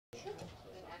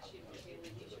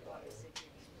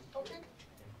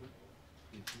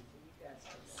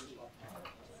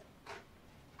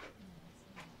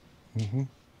Mm-hmm.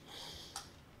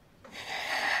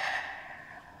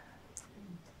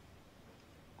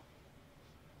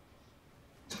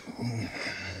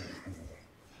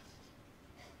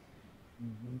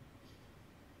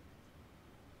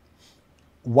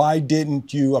 Why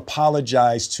didn't you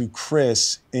apologize to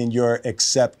Chris in your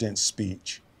acceptance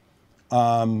speech?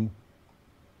 I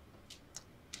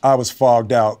was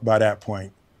fogged out by that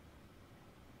point.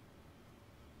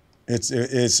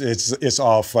 It's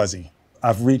all fuzzy.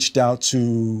 I've reached out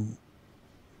to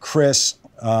Chris,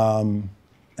 and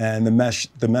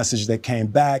the message that came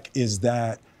back is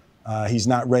that he's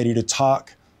not ready to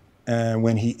talk, and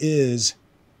when he is,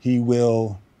 he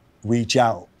will reach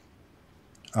out.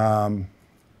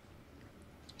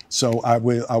 So I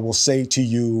will say to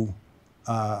you,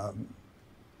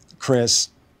 Chris,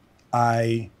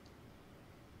 I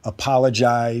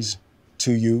apologize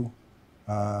to you.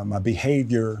 My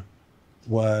behavior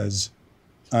was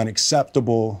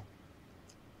unacceptable,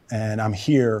 and I'm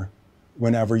here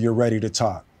whenever you're ready to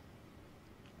talk.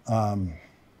 I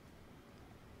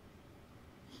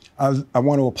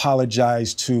want to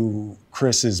apologize to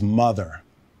Chris's mother.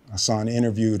 I saw an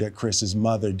interview that Chris's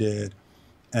mother did,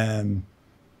 and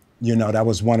you know, that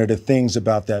was one of the things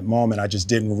about that moment. I just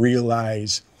didn't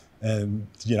realize, and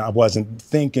you know, I wasn't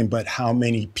thinking, but how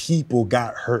many people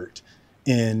got hurt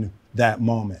in that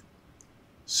moment.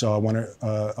 So I want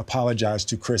to apologize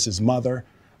to Chris's mother.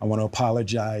 I want to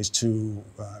apologize to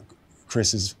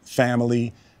Chris's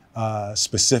family,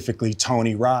 specifically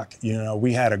Tony Rock. You know,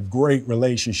 we had a great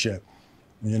relationship.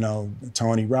 You know,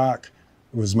 Tony Rock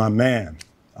was my man.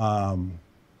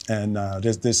 And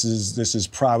this is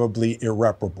probably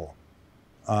irreparable.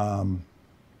 I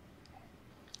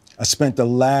spent the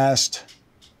last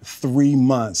 3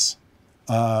 months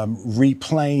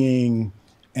replaying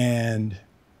and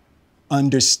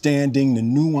understanding the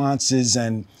nuances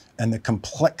and the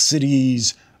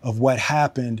complexities of what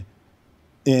happened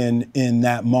in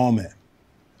that moment.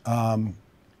 And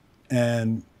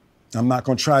I'm not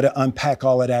going to try to unpack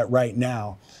all of that right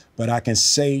now, but I can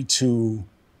say to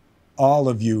all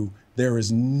of you, there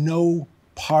is no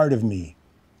part of me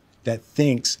that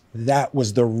thinks that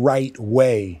was the right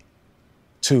way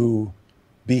to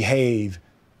behave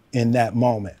in that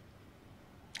moment.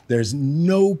 There's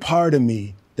no part of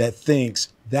me that thinks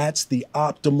that's the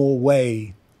optimal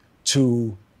way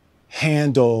to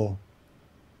handle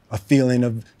a feeling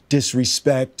of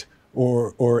disrespect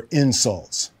or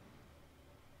insults.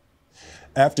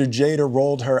 After Jada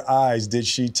rolled her eyes, did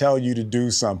she tell you to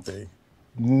do something?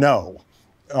 No.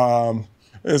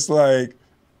 It's like,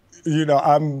 you know,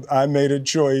 I made a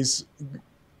choice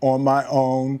on my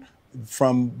own,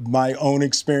 from my own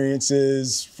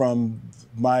experiences, from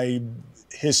my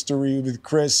history with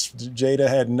Chris. Jada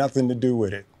had nothing to do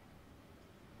with it.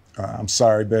 I'm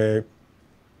sorry, babe.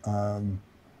 I'm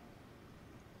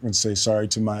gonna say sorry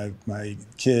to my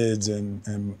kids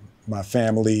and my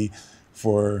family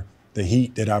for the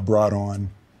heat that I brought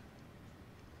on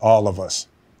all of us.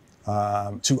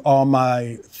 To all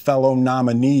my fellow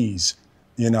nominees,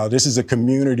 you know, this is a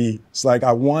community. It's like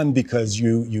I won because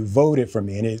you voted for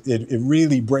me. And it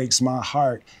really breaks my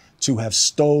heart to have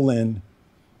stolen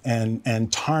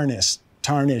and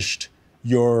tarnished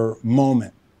your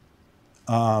moment.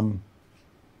 I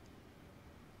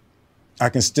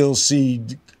can still see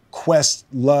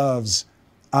Questlove's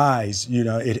eyes. You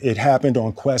know, it happened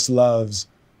on Questlove's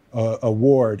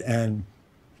award, and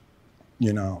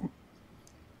you know,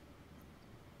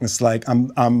 it's like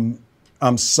I'm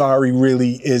sorry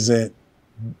really isn't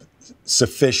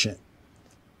sufficient.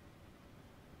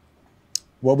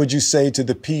 What would you say to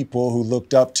the people who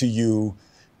looked up to you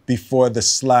before the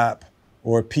slap,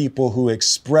 or people who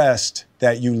expressed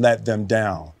that you let them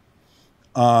down?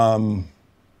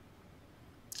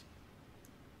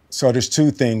 So there's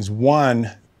two things.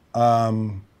 One,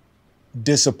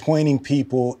 disappointing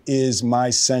people is my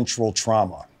central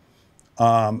trauma.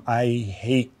 I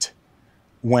hate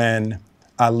when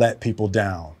I let people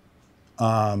down.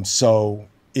 So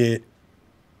it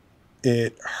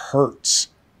hurts.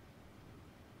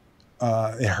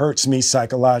 It hurts me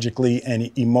psychologically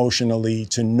and emotionally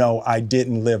to know I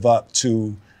didn't live up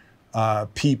to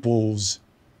people's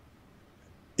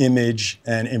image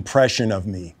and impression of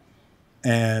me.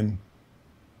 And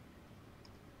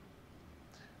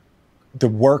the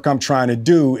work I'm trying to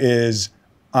do is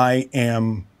I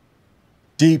am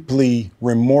deeply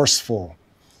remorseful,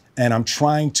 and I'm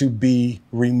trying to be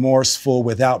remorseful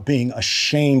without being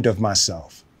ashamed of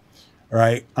myself,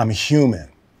 right? I'm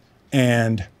human.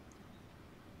 And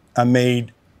I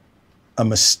made a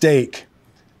mistake,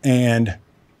 and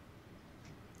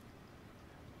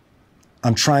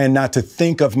I'm trying not to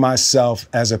think of myself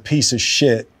as a piece of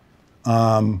shit.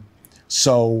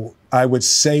 So I would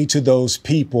say to those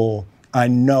people, I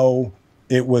know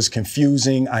it was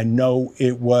confusing. I know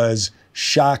it was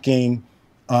shocking.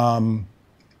 But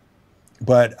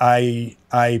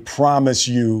I promise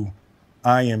you,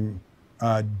 I am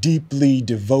deeply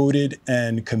devoted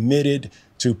and committed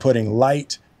to putting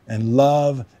light and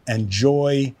love and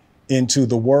joy into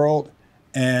the world.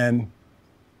 And,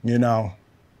 you know,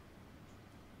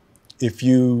 if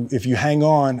you hang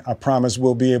on, I promise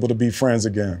we'll be able to be friends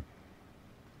again.